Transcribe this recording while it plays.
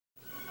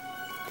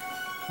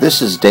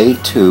This is day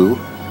 2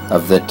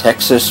 of the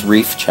Texas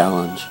Reef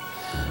Challenge.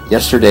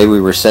 Yesterday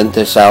we were sent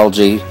this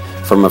algae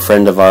from a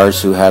friend of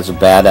ours who has a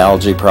bad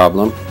algae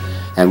problem,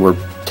 and we're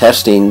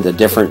testing the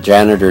different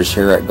janitors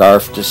here at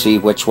Garf to see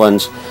which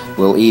ones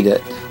will eat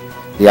it.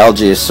 The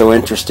algae is so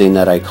interesting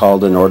that I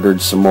called and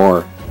ordered some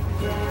more.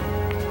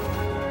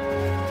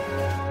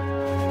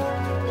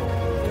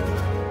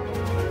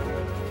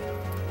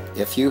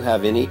 If you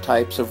have any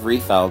types of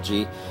reef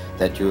algae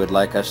that you would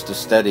like us to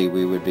study,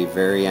 we would be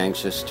very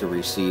anxious to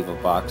receive a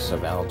box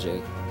of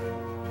algae.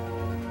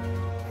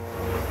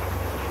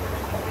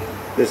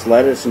 This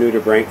lettuce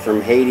nudibranch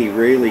from Haiti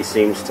really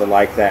seems to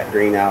like that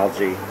green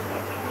algae.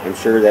 I'm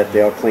sure that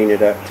they'll clean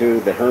it up too.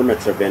 The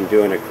hermits have been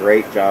doing a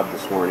great job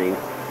this morning.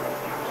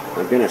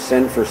 I'm going to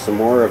send for some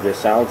more of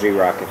this algae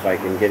rock if I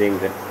can get him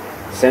to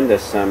send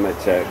us some.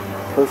 It's a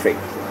perfect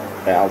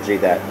algae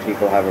that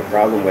people have a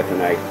problem with,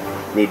 and I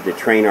need to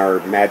train our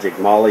magic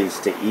mollies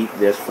to eat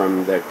this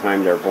from the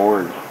time they're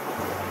born.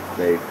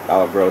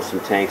 I'll grow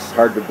some tanks. It's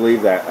hard to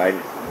believe that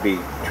I'd be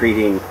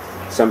treating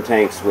some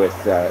tanks with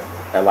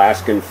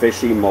Alaskan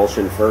fish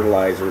emulsion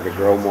fertilizer to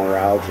grow more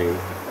algae.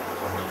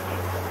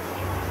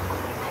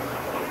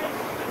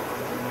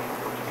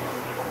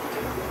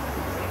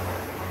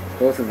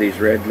 Both of these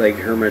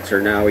red-legged hermits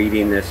are now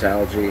eating this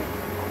algae.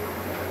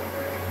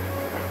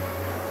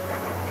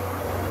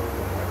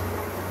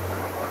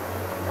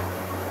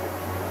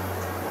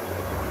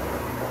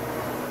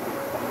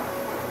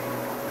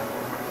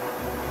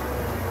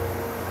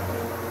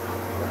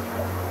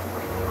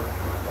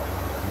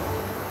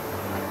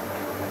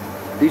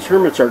 These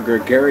hermits are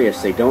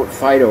gregarious. They don't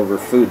fight over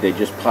food, they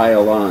just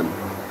pile on.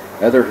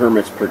 Other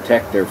hermits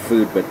protect their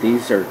food, but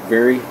these are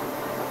very,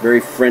 very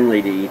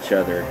friendly to each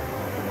other.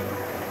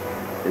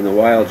 In the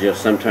wild, you'll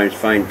sometimes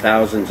find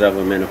thousands of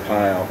them in a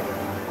pile.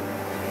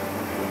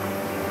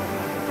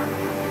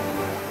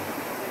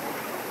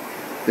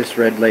 This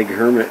red-legged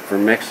hermit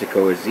from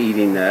Mexico is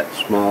eating that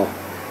small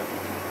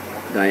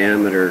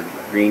diameter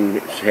green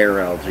hair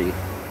algae.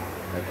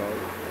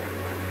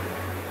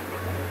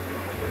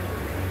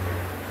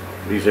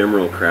 These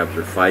emerald crabs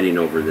are fighting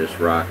over this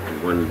rock.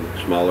 One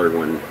smaller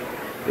one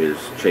is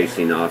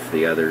chasing off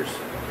the others.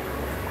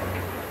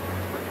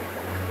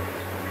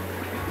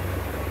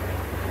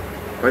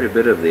 Quite a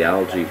bit of the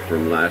algae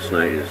from last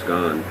night is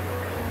gone,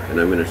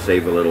 and I'm going to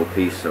save a little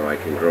piece so I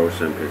can grow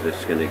some because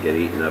it's going to get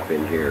eaten up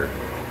in here.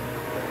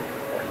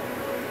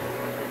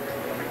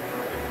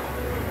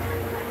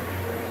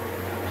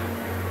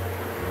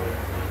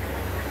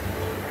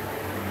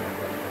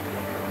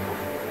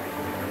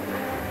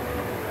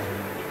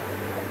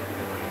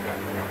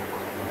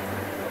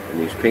 And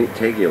these pink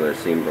tegulas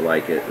seem to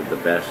like it the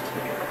best.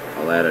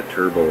 I'll add a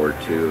turbo or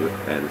two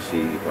and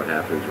see what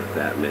happens with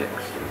that mix.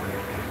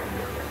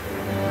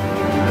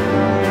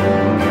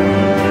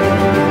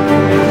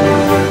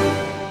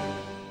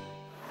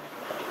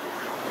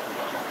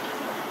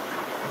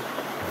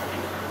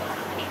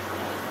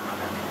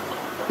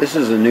 This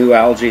is a new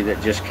algae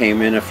that just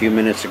came in a few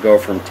minutes ago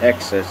from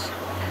Texas,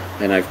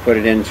 and I've put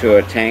it into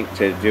a tank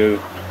to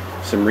do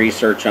some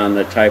research on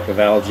the type of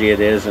algae it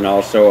is and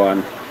also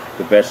on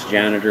the best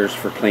janitors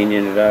for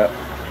cleaning it up.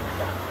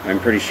 I'm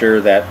pretty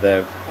sure that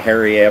the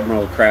hairy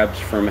emerald crabs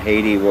from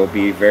Haiti will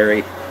be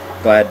very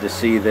glad to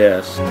see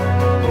this.